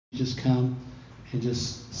Just come and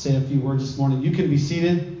just say a few words this morning. You can be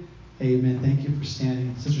seated. Amen. Thank you for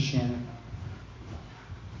standing. Sister Shannon.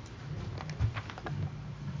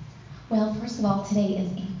 Well, first of all, today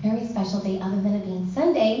is a very special day other than it being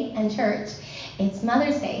Sunday and church. It's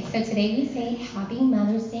Mother's Day. So today we say Happy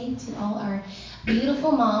Mother's Day to all our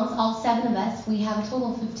beautiful moms, all 7 of us. We have a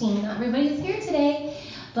total of 15. Not everybody's here today,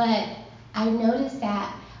 but I've noticed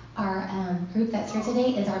that our group that's here today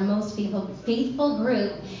is our most faithful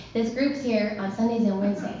group. This group's here on Sundays and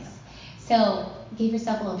Wednesdays. So give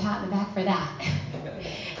yourself a little pat in the back for that.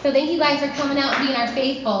 So thank you guys for coming out and being our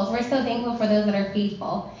faithfuls. We're so thankful for those that are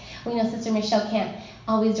faithful. We know Sister Michelle can't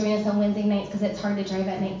always join us on Wednesday nights because it's hard to drive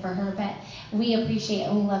at night for her, but we appreciate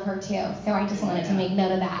and we love her too. So I just wanted to make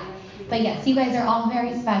note of that. But yes, you guys are all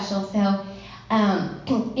very special. So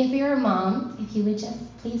if you're a mom, if you would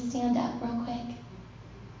just please stand up real quick.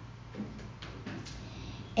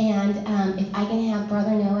 And if I can have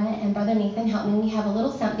Brother Noah and Brother Nathan help me, we have a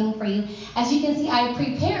little something for you. As you can see, I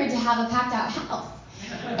prepared to have a packed out house.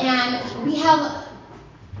 And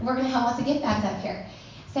we're going to have lots of gift bags up here.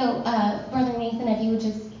 So Brother Nathan, if you would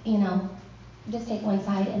just take one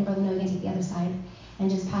side, and Brother Noah can take the other side, and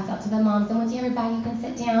just pass out to the moms. And once you have your bag, you can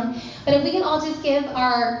sit down. But if we can all just give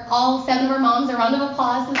all 7 of our moms a round of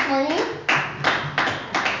applause this morning.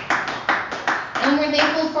 And we're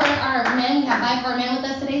thankful for our men. We have 5 of our men with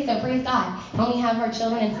us today, so praise God. And we have our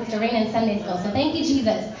children and Sister Raina in Sunday school. So thank you,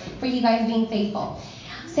 Jesus, for you guys being faithful.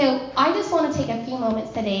 So I just want to take a few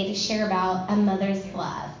moments today to share about a mother's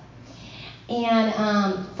love.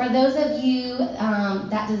 And for those of you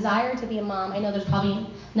that desire to be a mom, I know there's probably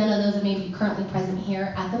none of those that may be currently present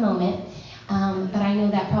here at the moment. But I know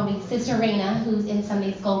that probably Sister Raina, who's in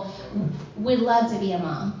Sunday school, would love to be a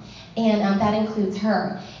mom. And that includes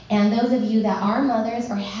her. And those of you that are mothers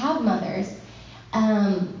or have mothers,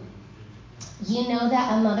 you know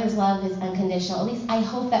that a mother's love is unconditional. At least I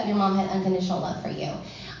hope that your mom had unconditional love for you.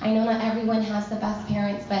 I know not everyone has the best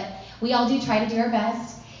parents, but we all do try to do our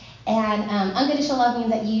best. And unconditional love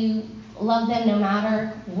means that you love them no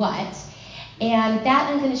matter what. And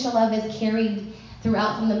that unconditional love is carried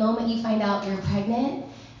throughout from the moment you find out you're pregnant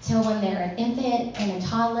till when they're an infant and a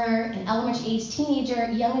toddler, an elementary age teenager,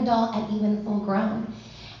 young adult, and even full grown.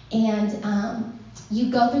 And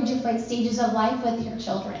you go through different stages of life with your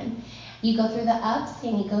children. You go through the ups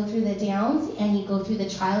and you go through the downs and you go through the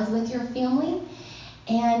trials with your family.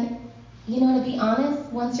 And to be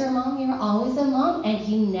honest, once you're a mom, you're always a mom, and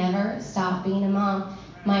you never stop being a mom.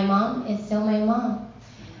 My mom is still my mom.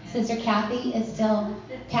 Sister Kathy is still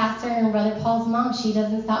Pastor and Brother Paul's mom. She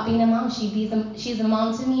doesn't stop being a mom. She's a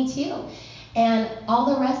mom to me too, and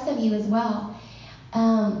all the rest of you as well.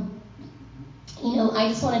 I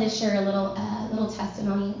just wanted to share a little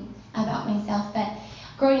testimony about myself. But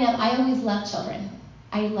growing up, I always loved children.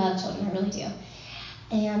 I love children. I really do.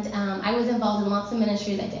 And I was involved in lots of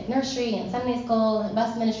ministries. I did nursery and Sunday school and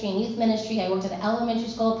bus ministry and youth ministry. I worked at the elementary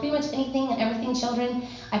school, pretty much anything and everything children.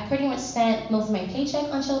 I pretty much spent most of my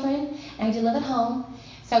paycheck on children. And I did live at home,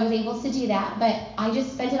 so I was able to do that. But I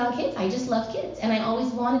just spent it on kids. I just love kids, and I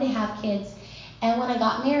always wanted to have kids. And when I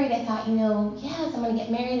got married, I thought, yes, I'm going to get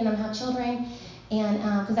married and I'm going to have children. And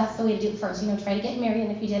because that's the way to do it first. Try to get married,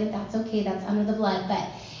 and if you didn't, that's okay. That's under the blood. But,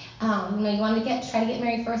 you wanted to try to get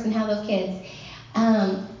married first and have those kids.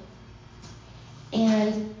 And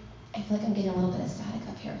I feel like I'm getting a little bit of static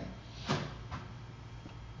up here.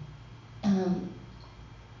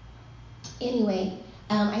 Anyway,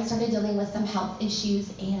 I started dealing with some health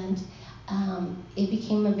issues, and it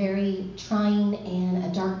became a very trying and a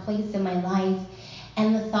dark place in my life.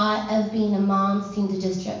 And the thought of being a mom seemed to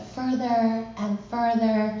just drift further and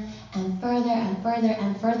further and further and further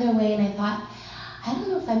and further away. And I thought, I don't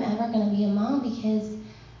know if I'm ever going to be a mom, because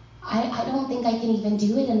I don't think I can even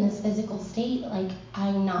do it in this physical state. Like,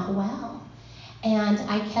 I'm not well. And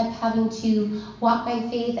I kept having to walk by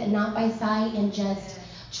faith and not by sight, and just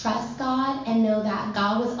trust God and know that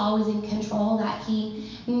God was always in control, that He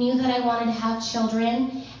knew that I wanted to have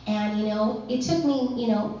children. And, it took me,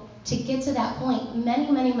 to get to that point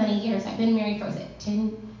many, many, many years. I've been married for,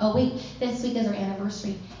 this week is our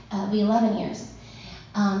anniversary. It'll be 11 years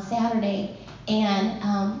on Saturday.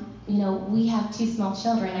 And, we have 2 small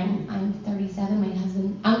children. I'm 37. My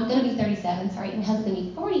husband, I'm going to be 37, sorry. My husband's going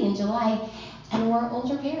to be 40 in July. And we're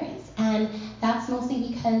older parents. And that's mostly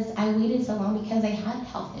because I waited so long, because I had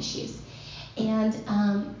health issues. And,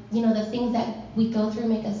 the things that we go through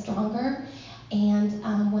make us stronger. And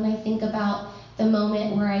when I think about the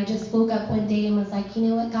moment where I just woke up one day and was like, you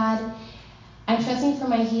know what, God, I'm trusting for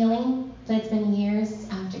my healing. But it's been years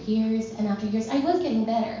after years and after years. I was getting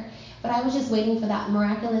better, but I was just waiting for that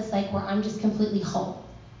miraculous, where I'm just completely whole,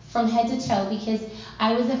 from head to toe, because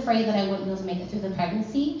I was afraid that I wouldn't be able to make it through the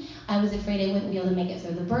pregnancy. I was afraid I wouldn't be able to make it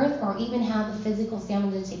through the birth or even have the physical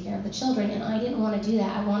stamina to take care of the children. And I didn't want to do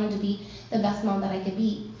that. I wanted to be the best mom that I could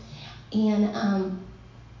be. And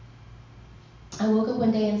I woke up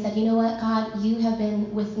one day and said, you know what, God, you have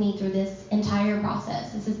been with me through this entire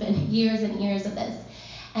process. This has been years and years of this.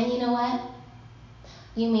 And you know what?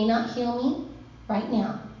 You may not heal me right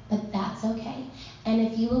now, but that's okay. And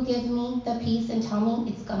if you will give me the peace and tell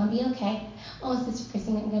me it's going to be okay. Oh, Sister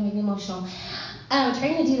Christy, you're going to make me emotional. I'm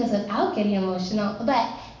trying to do this without getting emotional.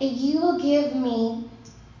 But if you will give me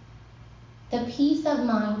the peace of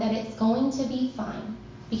mind that it's going to be fine,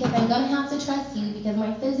 because I'm going to have to trust you, because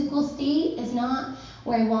my physical state is not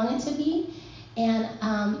where I want it to be. And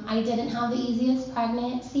I didn't have the easiest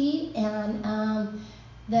pregnancy, and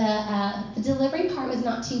the delivery part was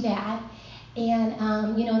not too bad. And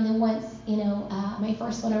and then once my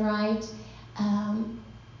first one arrived,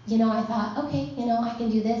 I thought, okay, I can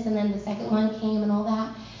do this. And then the second one came and all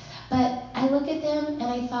that. But I look at them and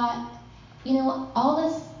I thought, all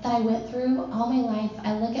this that I went through all my life,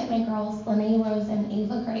 I look at my girls, Lene Rose and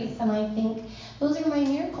Ava Grace, and I think those are my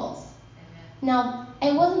miracles. Amen. Now,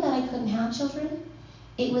 it wasn't that I couldn't have children.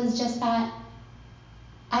 It was just that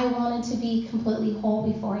I wanted to be completely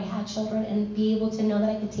whole before I had children and be able to know that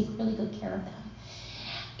I could take really good care of them.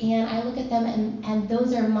 And I look at them, and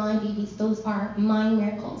those are my babies. Those are my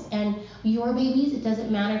miracles. And your babies, it doesn't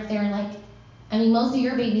matter if they're most of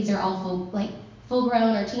your babies are all full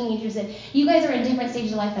grown or teenagers, and you guys are in different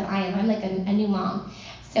stages of life than I am. I'm like a new mom.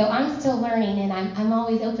 So I'm still learning, and I'm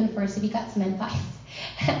always open for us if you got some advice.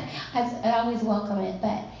 I always welcome it.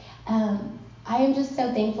 But I am just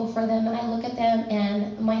so thankful for them, and I look at them,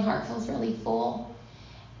 and my heart feels really full.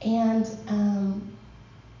 And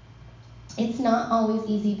it's not always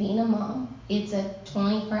easy being a mom. It's a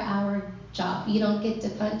 24-hour job. You don't get to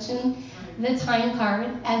punch in the time card,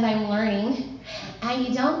 as I'm learning, and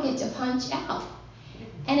you don't get to punch out.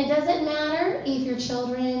 And it doesn't matter if your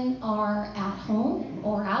children are at home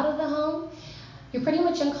or out of the home. You're pretty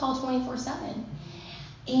much on call 24/7.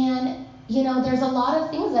 And, there's a lot of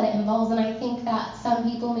things that it involves, and I think that some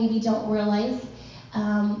people maybe don't realize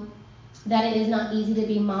that it is not easy to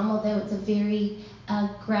be a mom, although it's a very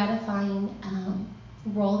gratifying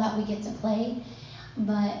role that we get to play.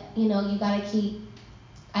 But, you got to keep,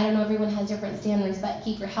 I don't know, everyone has different standards, but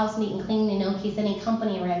keep your house neat and clean, in case any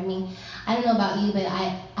company arrives. I mean, I don't know about you, but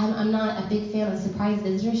I'm not a big fan of surprise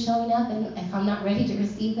visitors showing up, and if I'm not ready to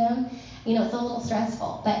receive them, it's a little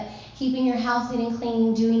stressful. But keeping your house neat and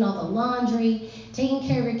clean, doing all the laundry, taking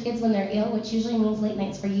care of your kids when they're ill, which usually means late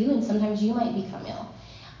nights for you, and sometimes you might become ill.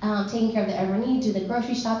 Taking care of the every need, do the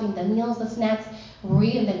grocery shopping, the meals, the snacks,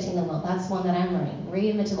 reinventing the wheel. That's one that I'm learning.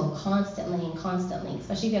 Reinventing the wheel constantly and constantly,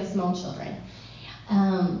 especially if you have small children.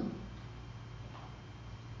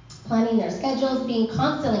 Planning their schedules, being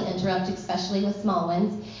constantly interrupted, especially with small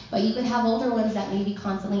ones. But you could have older ones that maybe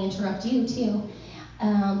constantly interrupt you too.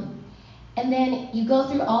 And then you go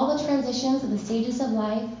through all the transitions of the stages of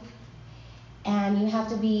life, and you have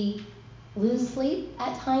to lose sleep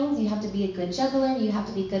at times. You have to be a good juggler. You have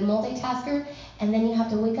to be a good multitasker. And then you have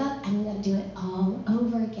to wake up and you got to do it all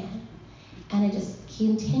over again. And it just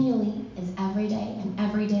continually is every day and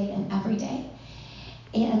every day and every day.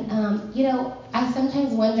 And, I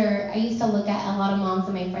sometimes wonder, I used to look at a lot of moms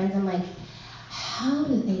and my friends, I'm like, how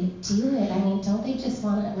do they do it? I mean, don't they just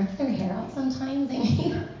want to rip their hair out sometimes? I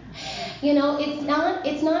mean,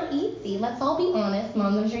 it's not easy. Let's all be honest,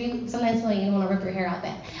 moms. I'm sure you sometimes feel like you don't want to rip your hair out,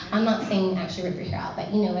 but I'm not saying actually rip your hair out,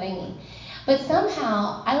 but you know what I mean. But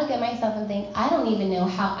somehow I look at myself and think, I don't even know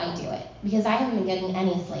how I do it, because I haven't been getting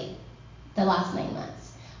any sleep the last 9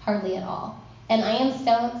 months, hardly at all. And I am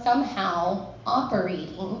somehow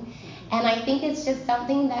operating. And I think it's just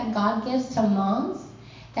something that God gives to moms,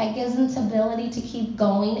 that gives them the ability to keep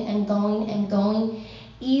going and going and going,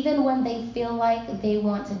 even when they feel like they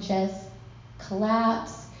want to just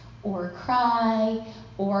collapse or cry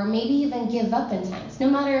or maybe even give up in times, no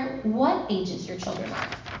matter what ages your children are.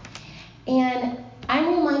 And I'm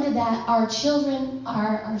reminded that our children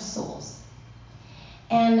are our souls.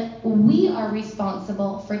 And we are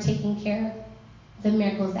responsible for taking care of the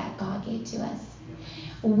miracles that God gave to us.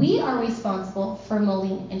 We are responsible for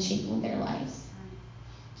molding and shaping their lives.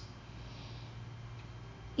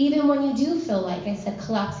 Even when you do feel like I said,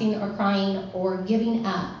 collapsing or crying or giving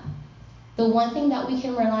up, the one thing that we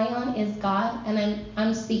can rely on is God. And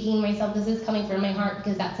I'm speaking myself, this is coming from my heart,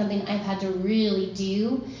 because that's something I've had to really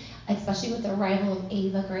do, especially with the arrival of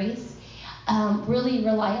Ava Grace. Really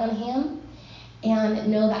rely on him and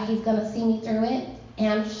know that he's going to see me through it.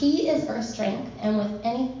 And he is our strength. And with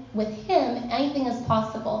with him, anything is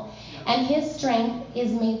possible. And his strength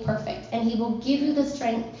is made perfect. And he will give you the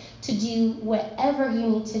strength to do whatever you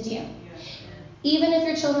need to do. Even if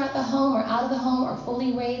your children are at the home or out of the home or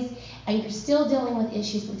fully raised and you're still dealing with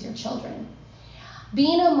issues with your children.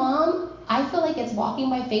 Being a mom, I feel like it's walking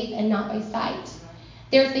by faith and not by sight.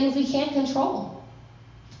 There are things we can't control.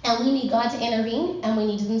 And we need God to intervene, and we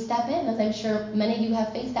need Him to step in, as I'm sure many of you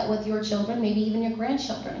have faced that with your children, maybe even your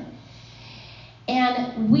grandchildren.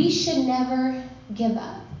 And we should never give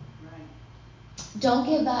up. Don't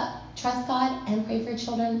give up. Trust God and pray for your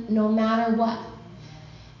children no matter what.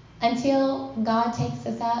 Until God takes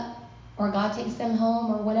us up or God takes them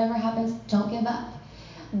home or whatever happens, don't give up.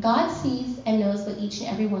 God sees and knows what each and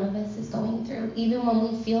every one of us is going through. Even when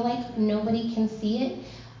we feel like nobody can see it,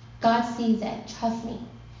 God sees it. Trust me.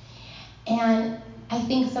 And I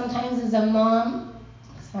think sometimes as a mom,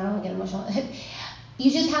 I don't want to get emotional,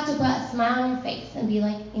 you just have to put a smile on your face and be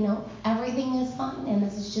like, everything is fine and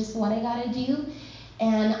this is just what I got to do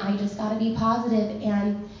and I just got to be positive.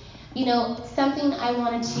 And, something I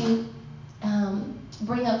wanted to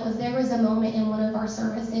bring up was there was a moment in one of our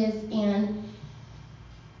services and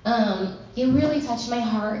it really touched my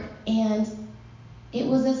heart. And it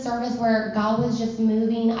was a service where God was just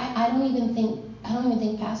moving. I don't even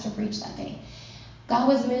think Pastor preached that day. God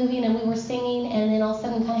was moving and we were singing, and then all of a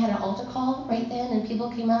sudden we kind of had an altar call right then, and people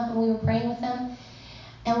came up and we were praying with them.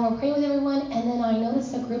 And we were praying with everyone, and then I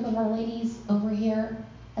noticed a group of our ladies over here,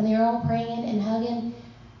 and they were all praying and hugging.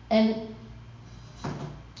 And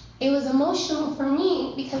it was emotional for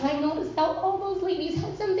me because I noticed that all those ladies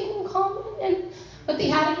had something in common. And what they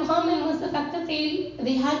had in common was the fact that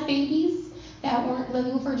they had babies that weren't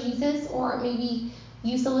living for Jesus, or maybe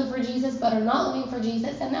used to live for Jesus but are not living for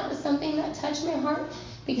Jesus. And that was something that touched my heart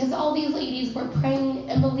because all these ladies were praying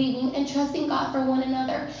and believing and trusting God for one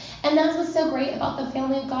another. And that's what's so great about the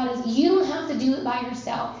family of God is you don't have to do it by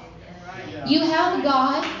yourself. You have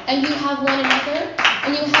God and you have one another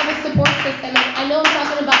and you have a support system. And I know I'm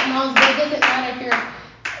talking about moms, but it doesn't matter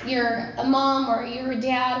if you're a mom or you're a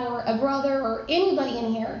dad or a brother or anybody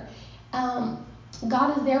in here.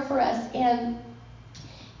 God is there for us. And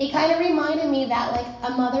it kind of reminded me that like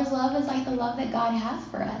a mother's love is like the love that God has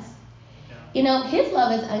for us. His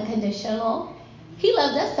love is unconditional. He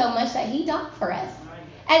loved us so much that he died for us.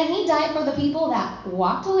 And he died for the people that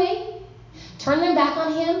walked away, turned their back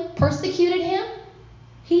on him, persecuted him.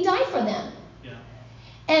 He died for them.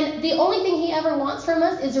 And the only thing he ever wants from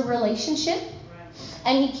us is a relationship.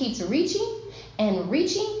 And he keeps reaching and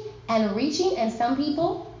reaching and reaching. And some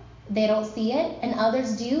people, they don't see it, and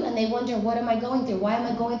others do, and they wonder, what am I going through? Why am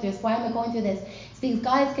I going through this? Why am I going through this? It's because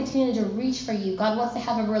God is continuing to reach for you. God wants to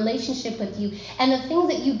have a relationship with you. And the things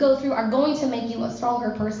that you go through are going to make you a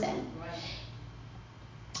stronger person.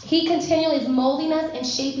 He continually is molding us and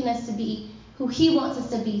shaping us to be who he wants us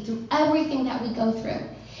to be through everything that we go through.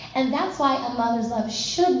 And that's why a mother's love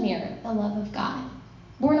should mirror the love of God.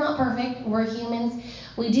 We're not perfect. We're humans.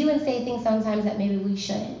 We do and say things sometimes that maybe we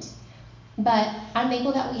shouldn't. But I'm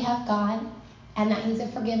thankful that we have God and that he's a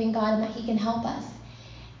forgiving God and that he can help us.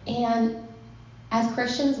 And as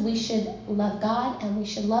Christians, we should love God and we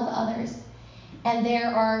should love others. And there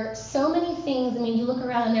are so many things. I mean, you look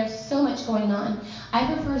around and there's so much going on.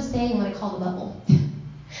 I prefer staying in what I call the bubble.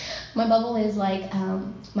 My bubble is like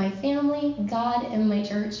my family, God, and my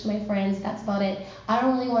church, my friends. That's about it. I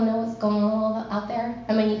don't really want to know what's going on out there.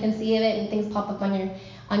 I mean, you can see it and things pop up on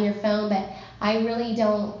your phone, but I really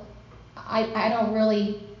don't. I don't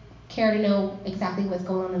really care to know exactly what's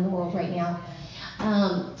going on in the world right now.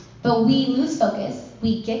 But we lose focus,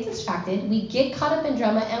 we get distracted, we get caught up in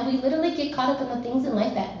drama, and we literally get caught up in the things in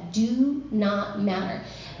life that do not matter.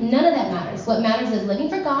 None of that matters. What matters is living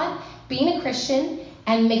for God, being a Christian,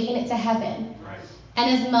 and making it to heaven. Right. And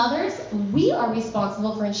as mothers, we are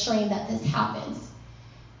responsible for ensuring that this happens.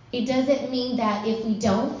 It doesn't mean that if we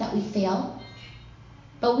don't, that we fail.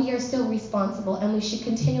 But we are still responsible, and we should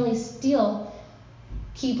continually still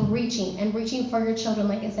keep reaching and reaching for your children.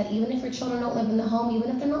 Like I said, even if your children don't live in the home,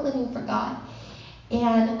 even if they're not living for God.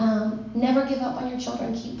 And never give up on your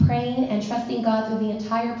children. Keep praying and trusting God through the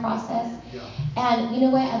entire process. Yeah. And you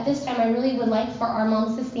know what? At this time, I really would like for our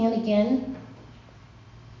moms to stand again.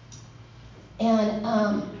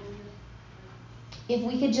 And if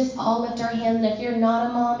we could just all lift our hands, and if you're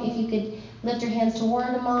not a mom, if you could lift your hands toward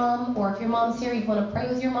a mom, or if your mom's here, you want to pray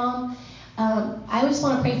with your mom. I just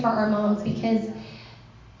want to pray for our moms because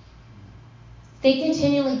they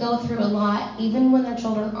continually go through a lot, even when their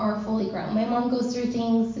children are fully grown. My mom goes through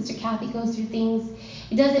things. Sister Kathy goes through things.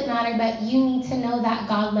 It doesn't matter, but you need to know that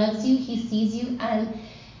God loves you. He sees you, and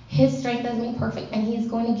His strength is made perfect, and He's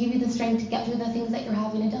going to give you the strength to get through the things that you're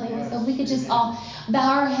having to deal with. So if we could just all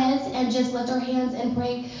bow our heads and just lift our hands and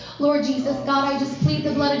pray. Lord Jesus, God, I just plead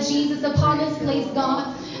the blood of Jesus upon this place,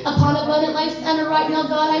 God, upon Abundant Life Center right now,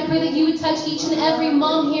 God. I pray that you would touch each and every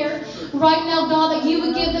mom here right now, God, that you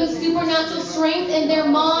would give them supernatural strength in their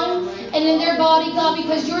mind and in their body, God,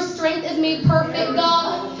 because your strength is made perfect,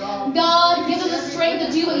 God. God, give them the strength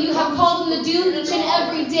to do what you have called them to do each and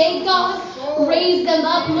every day, God. Raise them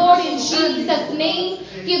up, Lord, in Jesus' name.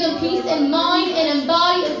 Give them peace in mind and in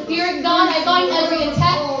body and spirit, God. I bind every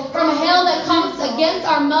attack from hell that comes against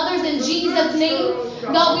our mothers in Jesus' name.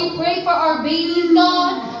 God, we pray for our babies,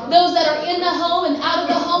 God, those that are in the home and out of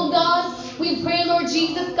the home, God. We pray, Lord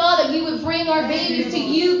Jesus, God, that you would bring our babies to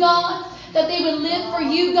you, God, that they would live for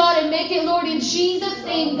you, God, and make it, Lord, in Jesus'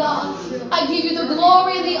 name, God. I give you the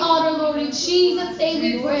glory and the honor, Lord. In Jesus' name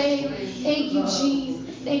we pray. Thank you, Jesus.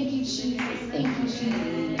 Thank you, Jesus. Thank you,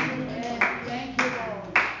 Jesus. Thank you, Lord.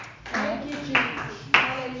 Thank you, Jesus.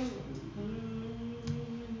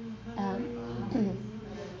 Hallelujah.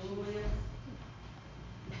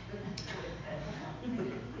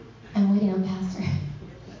 I'm waiting on Pastor.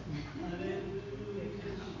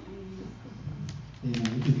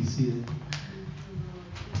 Amen. You can be seated.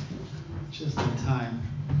 Just in time.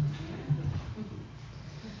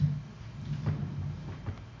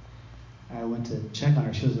 I went to check on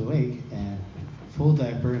her. She was awake and full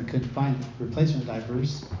diaper and couldn't find replacement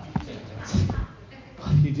diapers.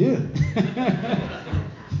 What do you do?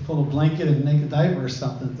 Pull a blanket and make a diaper or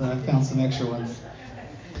something. So I found some extra ones.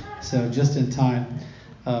 So just in time.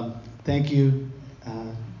 Thank you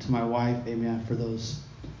to my wife, amen, for those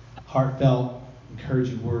heartfelt,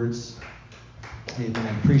 encouraging words. Amen.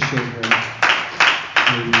 I appreciate her.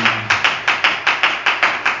 Amen.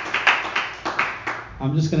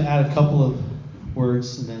 I'm just going to add a couple of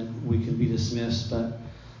words and then we can be dismissed. But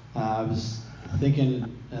I was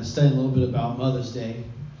thinking and studying a little bit about Mother's Day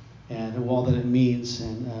and all that it means.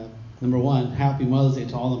 And number one, happy Mother's Day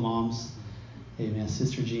to all the moms. Amen.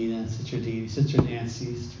 Sister Gina, Sister Dee, Sister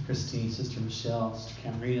Nancy, Sister Christine, Sister Michelle, Sister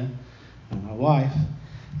Camarena, and my wife.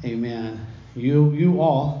 Amen. You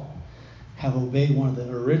all have obeyed one of the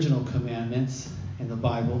original commandments in the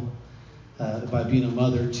Bible by being a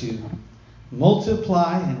mother to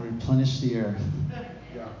multiply and replenish the earth.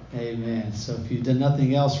 Yeah. Amen. So if you've done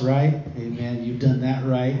nothing else right, amen, you've done that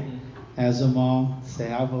right as a mom.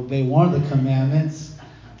 Say, I've obeyed one of the commandments.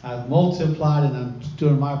 I've multiplied and I'm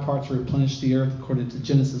doing my part to replenish the earth according to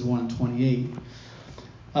Genesis 1:28.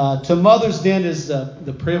 To mothers then is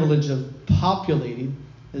the privilege of populating,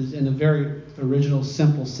 is in a very original,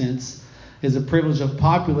 simple sense, is a privilege of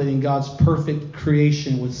populating God's perfect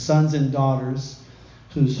creation with sons and daughters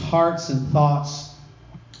whose hearts and thoughts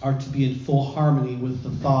are to be in full harmony with the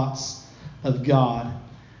thoughts of God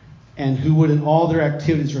and who would in all their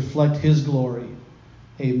activities reflect His glory.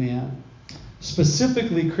 Amen.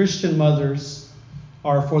 Specifically, Christian mothers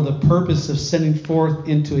are for the purpose of sending forth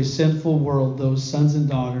into a sinful world those sons and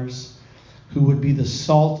daughters who would be the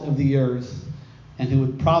salt of the earth and who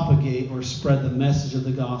would propagate or spread the message of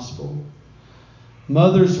the gospel.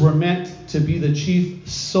 Mothers were meant to be the chief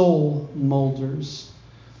soul molders.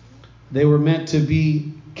 They were meant to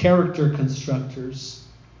be character constructors.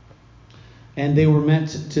 And they were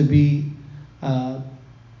meant to be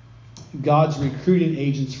God's recruiting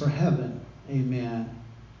agents for heaven. Amen.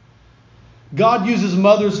 God uses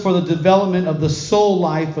mothers for the development of the soul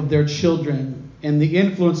life of their children, and the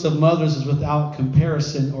influence of mothers is without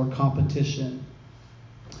comparison or competition.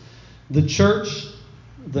 The church,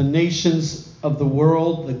 the nations of the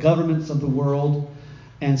world, the governments of the world,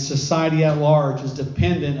 and society at large is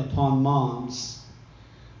dependent upon moms,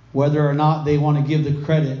 whether or not they want to give the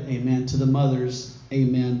credit, amen, to the mothers,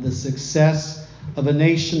 amen. The success of a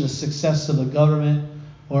nation, the success of a government,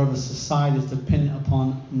 or of a society is dependent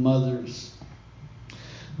upon mothers.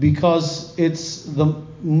 Because it's the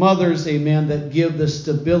mothers, amen, that give the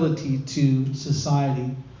stability to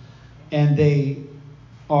society. And they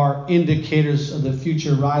are indicators of the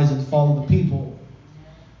future rise and fall of the people.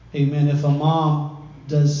 Amen. If a mom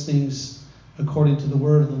does things according to the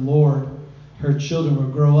word of the Lord, her children will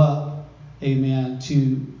grow up, amen,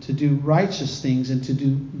 to do righteous things and to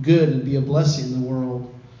do good and be a blessing in the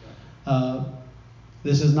world.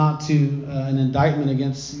 This is not an indictment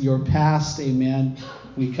against your past, amen.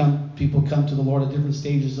 People come to the Lord at different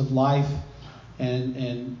stages of life,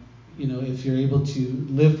 and you know, if you're able to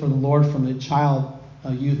live for the Lord from a child,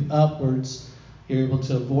 youth upwards, you're able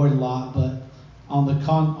to avoid a lot. But on the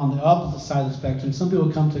opposite side of the spectrum, some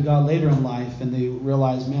people come to God later in life and they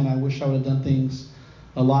realize, man, I wish I would have done things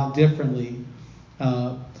a lot differently.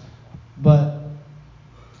 But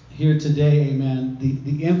here today, amen,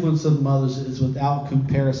 the influence of mothers is without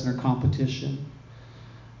comparison or competition.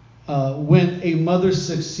 When a mother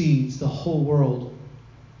succeeds, the whole world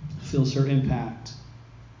feels her impact.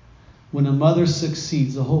 When a mother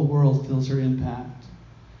succeeds, the whole world feels her impact.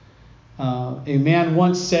 A man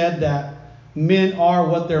once said that men are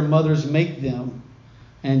what their mothers make them.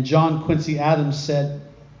 And John Quincy Adams said,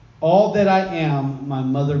 "All that I am, my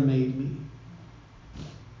mother made me."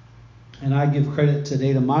 And I give credit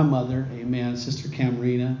today to my mother, amen, Sister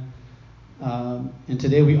Camarena. And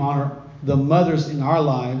today we honor the mothers in our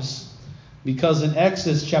lives, because in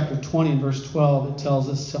Exodus chapter 20 and verse 12, it tells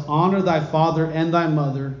us to honor thy father and thy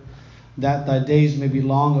mother, that thy days may be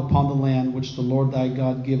long upon the land which the Lord thy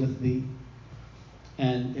God giveth thee.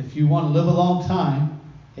 And if you want to live a long time,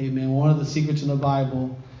 amen, one of the secrets in the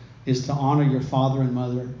Bible is to honor your father and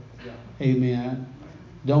mother. Yeah. Amen.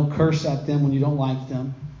 Don't curse at them when you don't like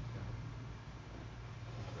them.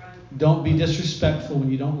 Don't be disrespectful when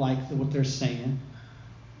you don't like what they're saying.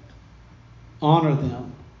 Honor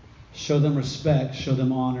them. Show them respect. Show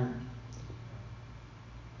them honor.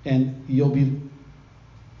 And you'll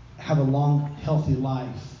have a long, healthy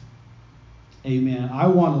life. Amen. I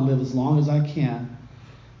want to live as long as I can.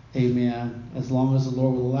 Amen. As long as the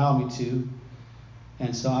Lord will allow me to.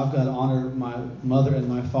 And so I've got to honor my mother and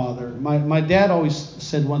my father. My dad always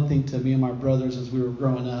said one thing to me and my brothers as we were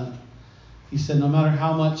growing up. He said, no matter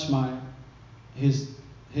how much his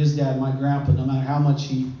dad, my grandpa, no matter how much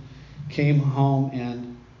he came home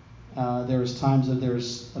and there was times that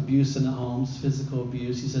there's abuse in the homes, physical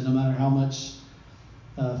abuse. He said, no matter how much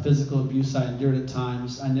physical abuse I endured at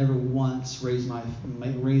times, I never once raised my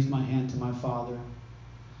hand to my father.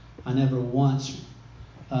 I never once,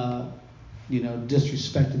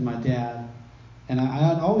 disrespected my dad. And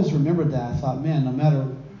I always remembered that. I thought, man, no matter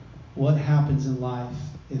what happens in life,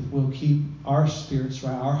 if we'll keep our spirits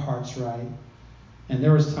right, our hearts right. And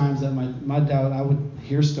there was times that my dad, I would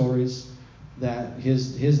hear stories that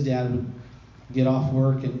his dad would get off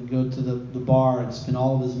work and go to the bar and spend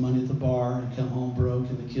all of his money at the bar and come home broke,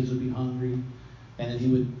 and the kids would be hungry. And then he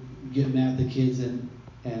would get mad at the kids and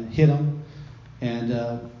hit them. And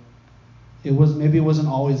it wasn't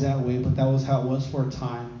always that way, but that was how it was for a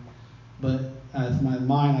time. But as my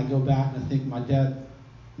mind, I go back and I think my dad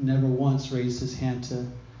never once raised his hand to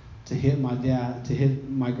hit my dad, to hit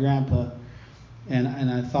my grandpa. And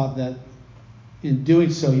I thought that in doing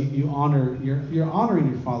so, you're honoring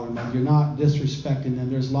your father and mother. You're not disrespecting them.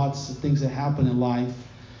 There's lots of things that happen in life,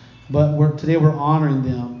 but today we're honoring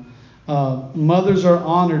them. Mothers are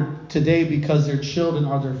honored today because their children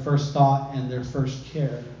are their first thought and their first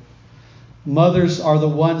care. Mothers are the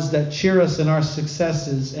ones that cheer us in our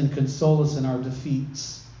successes and console us in our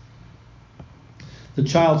defeats. The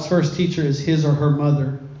child's first teacher is his or her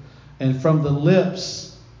mother. And from the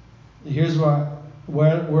lips, here's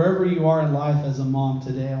wherever you are in life as a mom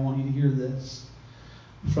today, I want you to hear this.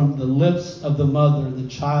 From the lips of the mother, the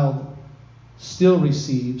child still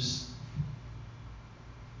receives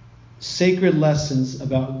sacred lessons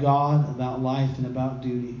about God, about life, and about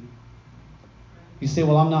duty. You say,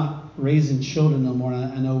 well, I'm not raising children no more.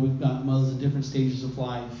 I know we've got mothers at different stages of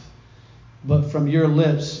life. But from your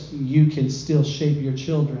lips, you can still shape your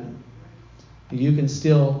children. You can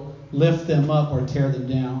still lift them up or tear them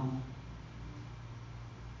down.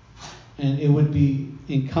 And it would be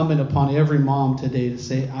incumbent upon every mom today to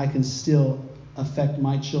say, I can still affect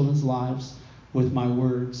my children's lives with my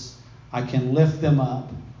words. I can lift them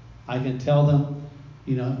up. I can tell them,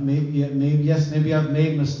 maybe I've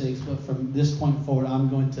made mistakes, but from this point forward, I'm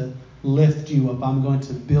going to lift you up. I'm going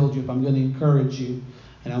to build you up. I'm going to encourage you.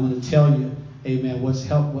 And I'm going to tell you, amen,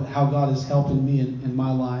 how God is helping me in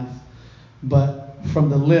my life. But from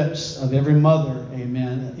the lips of every mother,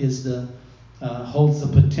 amen, holds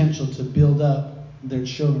the potential to build up their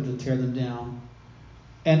children, to tear them down.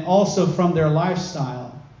 And also from their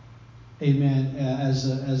lifestyle, amen, as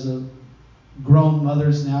a grown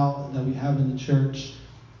mothers now that we have in the church,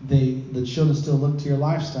 the children still look to your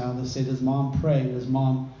lifestyle. They say, does mom pray? Does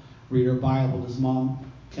mom read her Bible? Does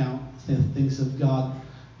mom count the things of God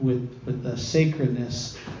with the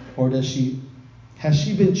sacredness? Or has she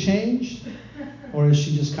been changed? Or is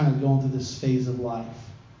she just kind of going through this phase of life?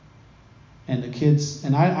 And the kids,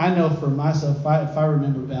 and I know for myself, if I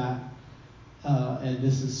remember back, and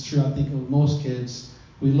this is true, I think of most kids,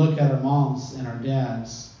 we look at our moms and our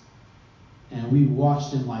dads, and we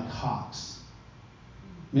watch them like hawks.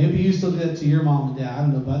 Maybe you still do that to your mom and dad, I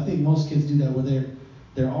don't know, but I think most kids do that, where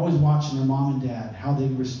they're always watching their mom and dad, how they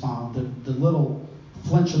respond, the little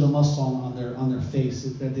flinch of the muscle on their face,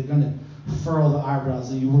 they're going to furrow the eyebrows,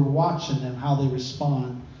 and you were watching them, how they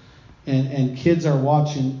respond. And kids are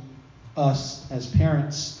watching us as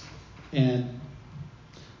parents. And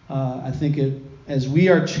I think as we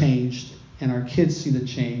are changed and our kids see the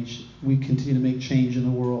change, we continue to make change in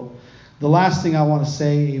the world. The last thing I want to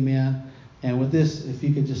say, amen, and with this, if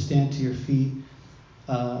you could just stand to your feet.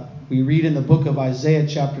 We read in the book of Isaiah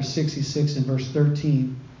chapter 66 and verse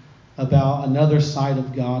 13 about another side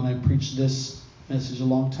of God. And I preached this message a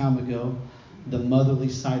long time ago, the motherly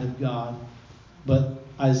side of God. But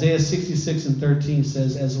Isaiah 66 and 13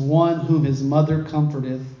 says, "As one whom his mother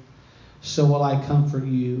comforteth, so will I comfort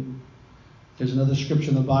you." There's another scripture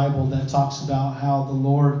in the Bible that talks about how the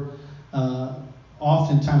Lord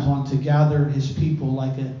oftentimes wanted to gather his people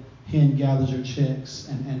like a hen gathers her chicks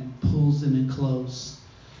and pulls them in close.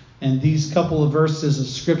 And these couple of verses of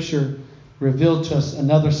scripture reveal to us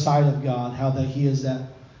another side of God, how that he has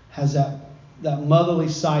that motherly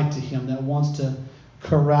side to him that wants to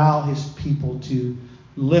corral his people, to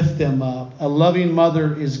lift them up. A loving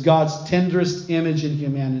mother is God's tenderest image in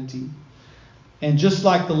humanity. And just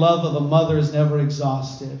like the love of a mother is never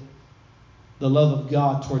exhausted, the love of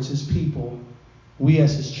God towards his people, we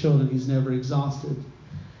as his children, he's never exhausted.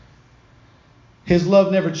 His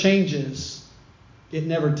love never changes. It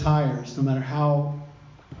never tires, no matter how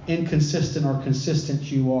inconsistent or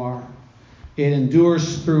consistent you are. It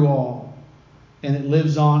endures through all, and it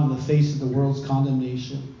lives on in the face of the world's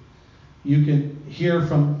condemnation. You can hear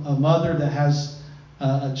from a mother that has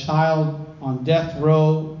a child on death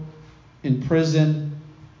row, in prison,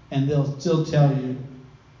 and they'll still tell you,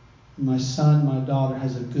 "My son, my daughter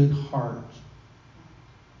has a good heart."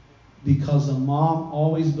 Because a mom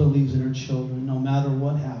always believes in her children, no matter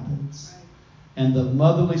what happens. And the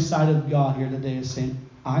motherly side of God here today is saying,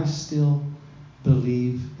 I still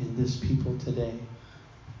believe in this people today.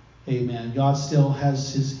 Amen. God still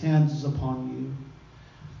has his hands upon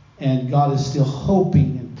you. And God is still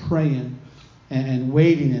hoping and praying and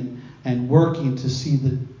waiting and working to see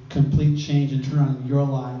the complete change and turn on in your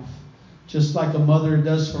life. Just like a mother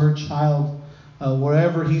does for her child,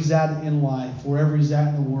 wherever he's at in life, wherever he's at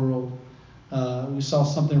in the world. We saw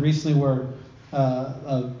something recently where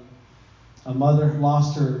a mother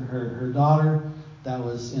lost her daughter that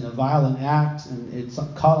was in a violent act, and it's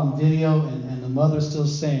caught on video, and the mother's still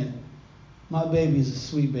saying, "My baby is a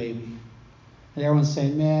sweet baby." And everyone's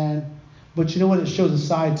saying, "Man," but you know what? It shows a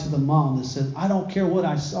side to the mom that says, "I don't care what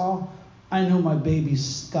I saw. I know my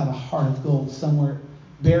baby's got a heart of gold somewhere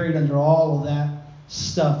buried under all of that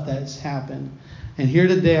stuff that's happened." And here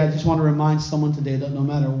today, I just want to remind someone today that no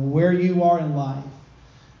matter where you are in life,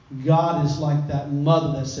 God is like that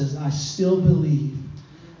mother that says, "I still believe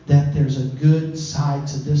that there's a good side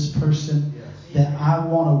to this person, that I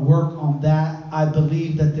want to work on that. I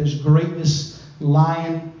believe that there's greatness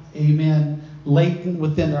lying, amen, latent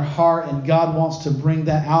within their heart, and God wants to bring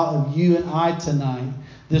that out of you and I tonight,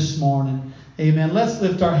 this morning." Amen. Let's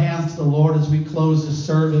lift our hands to the Lord as we close this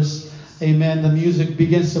service. Amen. The music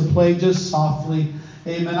begins to play just softly.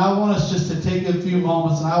 Amen. I want us just to take a few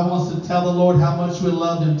moments, and I want us to tell the Lord how much we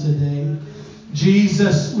love him today.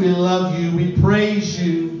 Jesus, we love you. We praise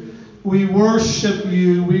you. We worship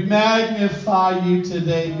you. We magnify you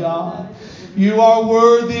today, God. You are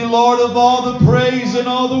worthy, Lord, of all the praise and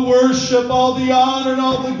all the worship, all the honor and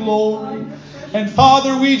all the glory. And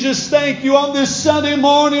Father, we just thank you on this Sunday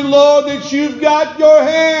morning, Lord, that you've got your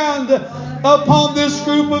hand upon this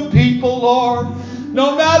group of people, Lord.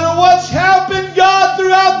 No matter what's happened, God,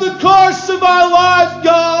 throughout the course of our lives,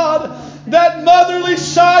 God, that motherly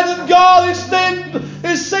side of God is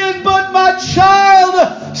saying, "But my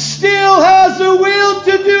child still has a will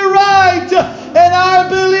to do right." And I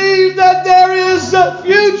believe that there is a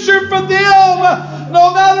future for them,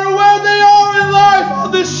 no matter where they are in life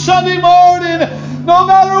on this Sunday morning. No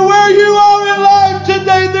matter where you are in life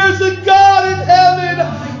today, there's a God in heaven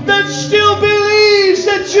that still believes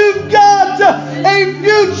that you've got a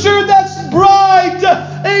future that's bright,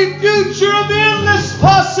 a future of endless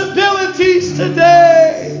possibilities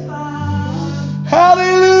today.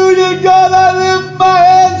 Hallelujah, God, I lift my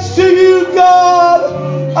hands to you,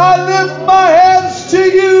 God. I lift my hands to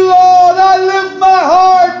you, Lord. I lift my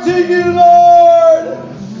heart to you, Lord.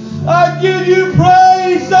 I give you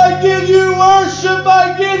praise. I give you worship.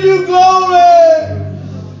 I give you glory.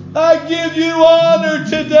 I give you honor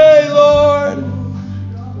today, Lord.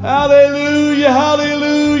 Hallelujah,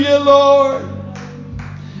 hallelujah, Lord.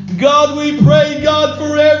 God, we pray, God,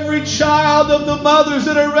 for every child of the mothers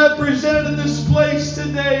that are represented in this place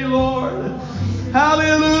today, Lord.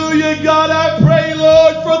 Hallelujah, God, I pray,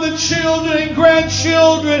 Lord, for the children and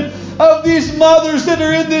grandchildren of these mothers that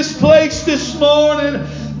are in this place this morning.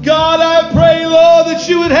 God, I pray, Lord, that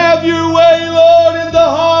you would have your way, Lord, in the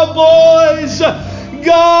hall boys.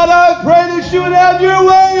 God, I pray that you would have your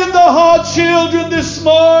way in the hot children this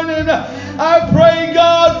morning. I pray,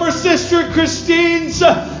 God, for Sister Christine's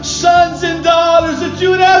sons and daughters, that you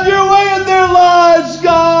would have your way in their lives,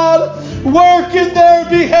 God. Work in their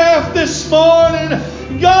behalf this morning.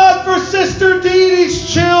 God, for Sister Dee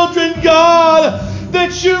Dee's children, God,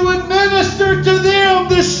 that you would minister to them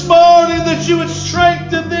this morning, that you would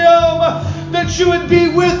strengthen them, that you would be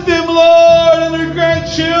with them, Lord, and their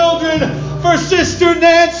grandchildren. For Sister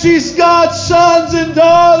Nancy's, God, sons and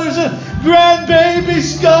daughters and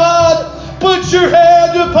grandbabies, God, put your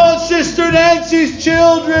hand upon Sister Nancy's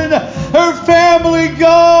children, her family,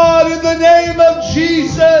 God, in the name of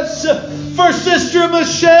Jesus. For Sister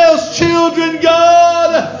Michelle's children,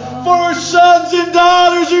 God, for her sons and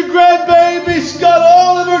daughters, her grandbabies, God,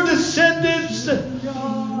 all of her descendants,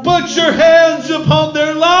 put your hands upon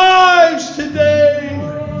their lives today.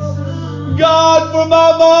 God, for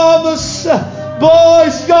my mama's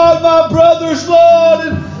boys, God, my brothers, Lord,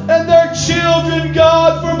 and their children,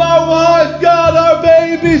 God, for my wife, God, our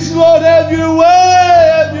babies, Lord, have your way,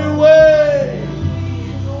 have your way.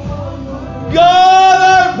 God,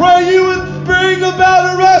 I pray you would bring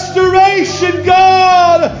about a restoration,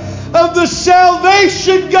 God, of the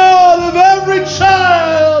salvation, God, of every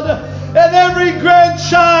child and every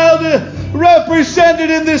grandchild represented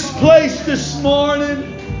in this place this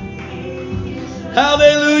morning.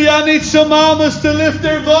 Hallelujah. I need some mamas to lift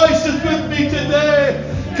their voices with me today.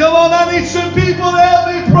 Come on, I need some people to help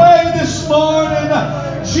me pray this morning.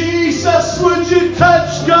 Jesus, would you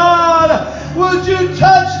touch, God? Would you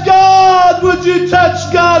touch, God? Would you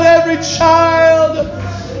touch, God, every child?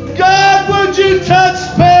 God, would you touch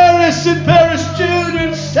Paris and Paris Jr.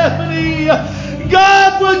 and Stephanie?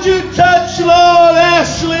 God, would you touch, Lord,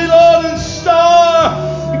 Ashley, Lord, and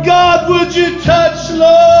Star? God, would you touch,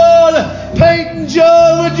 Lord, Peyton,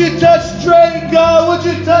 Joe? Would you touch Drake, God?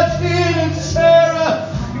 Would you touch Ian and Sarah?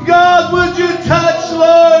 God, would you touch,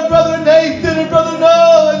 Lord, Brother Nathan and Brother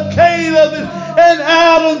Noah and Caleb and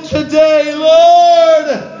Adam today,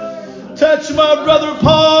 Lord? Touch my brother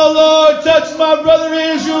Paul, Lord. Touch my brother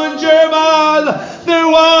Israel and Jeremiah, their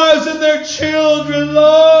wives and their children,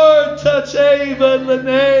 Lord. Touch Ava and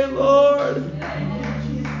Lene, Lord.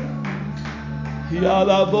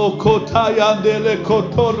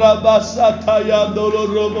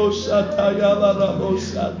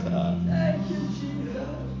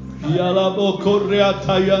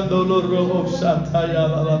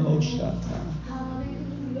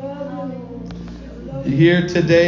 Here today.